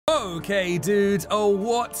Okay, dudes. Oh,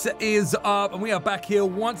 what is up? And we are back here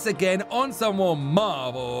once again on some more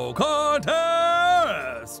Marvel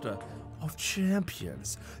Contest of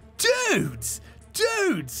Champions. Dudes!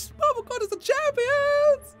 Marvel Contest of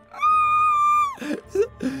Champions!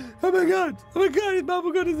 Oh my god, it's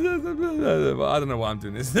Marvel Contest. I don't know why I'm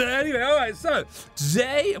doing this. Anyway, alright, so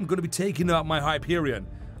today I'm going to be taking up my HYPERION.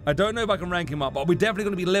 I don't know if I can rank him up, but we're definitely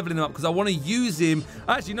going to be leveling him up because I want to use him.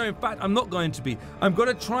 Actually, no, in fact, I'm not going to be. I'm going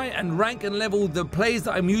to try and rank and level the players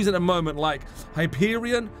that I'm using at the moment, like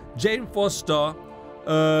HYPERION, Jane Foster,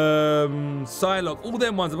 Psylocke, all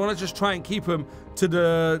them ones. I want to just try and keep them to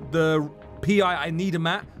the PI I need them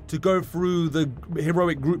at to go through the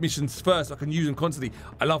heroic group missions first so I can use them constantly.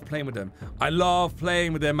 I love playing with them.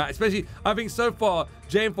 Man. Especially, I think so far,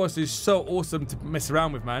 Jane Foster is so awesome to mess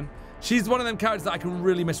around with, man. She's one of them characters that I can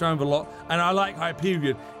really mess around with a lot, and I like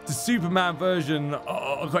HYPERION. The Superman version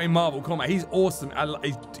in Marvel Combat. He's awesome.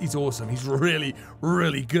 He's awesome. He's really,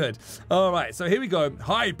 really good. All right, so here we go.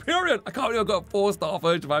 HYPERION. I can't believe I got a 4-star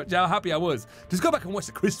version of how happy I was. Just go back and watch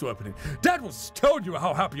the crystal opening. Dad was telling you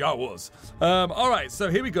how happy I was. All right, so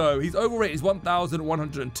here we go. His overall rate is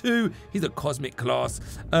 1,102. He's a cosmic class.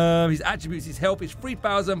 His attributes, his health is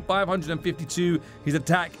 3,552. His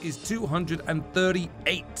attack is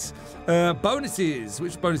 238. Bonuses.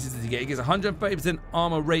 Which bonuses does he get? He gets 130%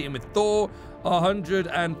 armor rating with Thor,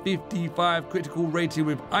 155 critical rating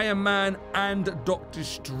with Iron Man and Doctor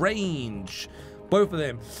Strange. Both of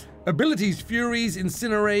them. Abilities: Furies,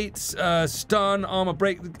 Incinerate, Stun, Armor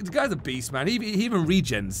Break. The guy's a beast, man. He even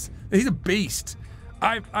regens. He's a beast.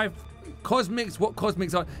 Cosmics. What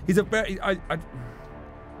cosmics are? He's a very. I'm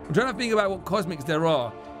trying to think about what cosmics there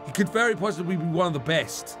are. He could very possibly be one of the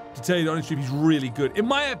best. To tell you the honest truth, he's really good. In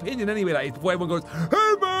my opinion, anyway, that is before everyone goes,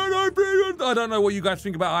 hey man, HYPERION. I don't know what you guys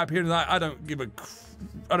think about HYPERION. I don't give a,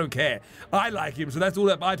 I don't care. I like him, so that's all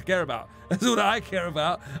that I care about. That's all that I care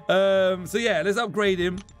about. So yeah, let's upgrade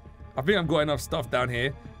him. I think I've got enough stuff down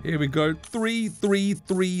here. Here we go. 3, 3,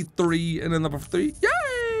 3, 3, and then number 3.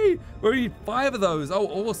 Yay! We need 5 of those. Oh,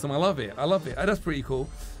 awesome. I love it. I love it. That's pretty cool.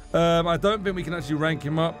 I don't think we can actually rank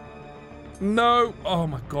him up. No. Oh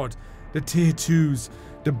my god. The tier 2s.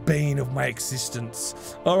 The bane of my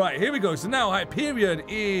existence. All right, here we go. So now HYPERION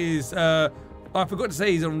is, I forgot to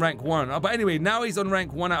say he's on rank 1. But anyway, now he's on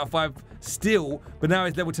rank 1 out of 5 still, but now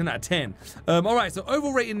he's level 10 out of 10. All right, so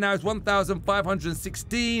overall rating now is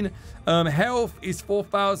 1,516. Health is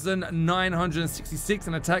 4,966,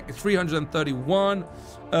 and attack is 331.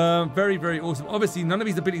 Very, very awesome. Obviously, none of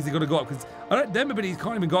these abilities are going to go up because them abilities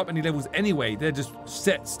can't even go up any levels anyway. They're just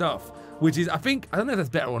set stuff. Which is, I think, I don't know if that's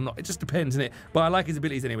better or not. It just depends, innit? But I like his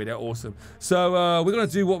abilities anyway. They're awesome. So we're going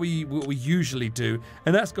to do what we usually do.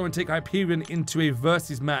 And that's go and take HYPERION into a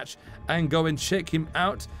versus match and go and check him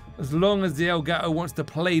out. As long as the Elgato wants to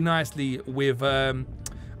play nicely with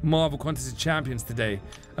Marvel Contest of Champions today.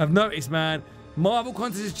 I've noticed, man, Marvel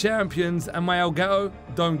Contest of Champions and my Elgato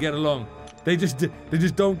don't get along. They just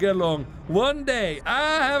don't get along. One day,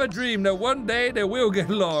 I have a dream that one day they will get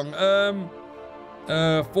along.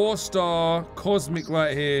 4-star cosmic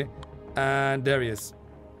right here, and there he is.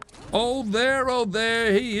 Oh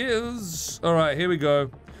there he is. All right, here we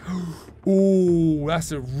go. Ooh,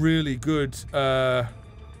 that's a really good a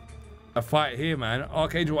fight here, man.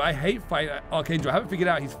 Archangel, I hate fight Archangel. I haven't figured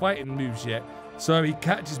out his fighting moves yet, so he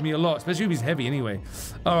catches me a lot, especially if he's heavy anyway.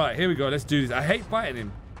 All right, here we go. Let's do this. I hate fighting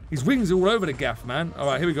him. His wings are all over the gaff, man. All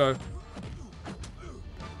right, here we go.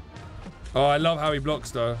 Oh, I love how he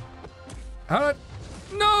blocks though.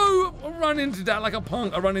 No! I run into that like a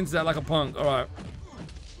punk. All right.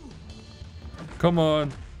 Come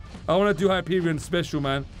on. I want to do HYPERION special,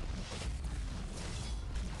 man.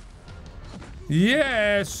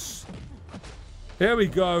 Yes! Here we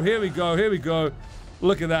go.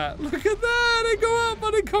 Look at that. They go up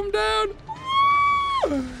and they come down.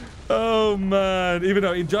 Oh, man. Even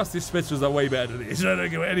though Injustice specials are way better than this. I don't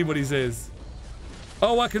care what anybody says.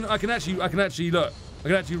 Oh, I can actually look. I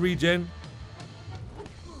can actually regen.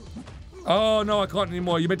 Oh no, I can't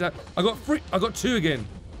anymore. You meant to. I got 2 again.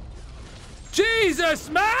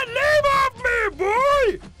 Jesus, man, leave off me,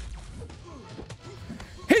 boy!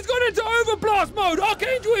 He's gone into overblast mode.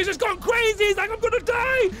 Archangel has just gone crazy. He's like, I'm gonna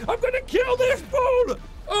die. I'm gonna kill this fool.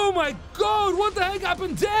 Oh my god, what the heck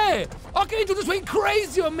happened there? Archangel just went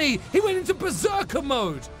crazy on me. He went into berserker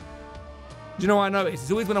mode. Do you know what I noticed?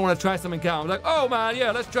 It's always when I want to try something out, I'm like, oh man,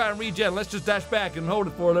 yeah, let's try and regen. Let's just dash back and hold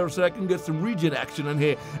it for a little so I can get some regen action in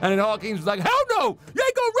here. And then Archangel's like, hell no! You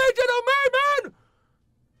ain't gonna regen on me, man!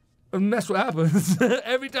 And that's what happens.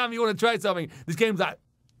 Every time you want to try something, this game's like,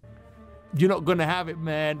 You're not gonna have it,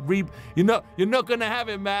 man. You're not gonna have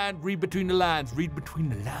it, man. Read between the lines. Read between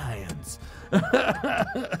the lines.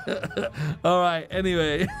 All right.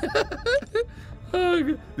 Anyway,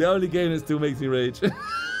 oh, the only game that still makes me rage.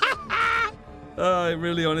 Oh, it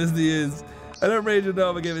really honestly is. I don't rage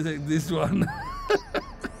enough. I give it this one.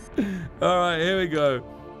 All right, here we go.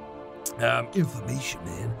 Information,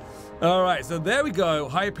 man. All right, so there we go.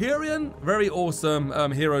 HYPERION, very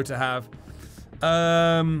awesome hero to have.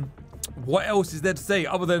 What else is there to say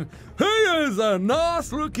other than he is a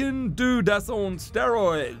nice looking dude that's on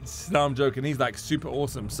steroids? No, I'm joking. He's like super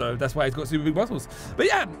awesome, so that's why he's got super big muscles. But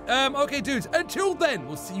yeah, okay, dudes. Until then,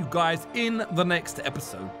 we'll see you guys in the next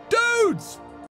episode, dudes.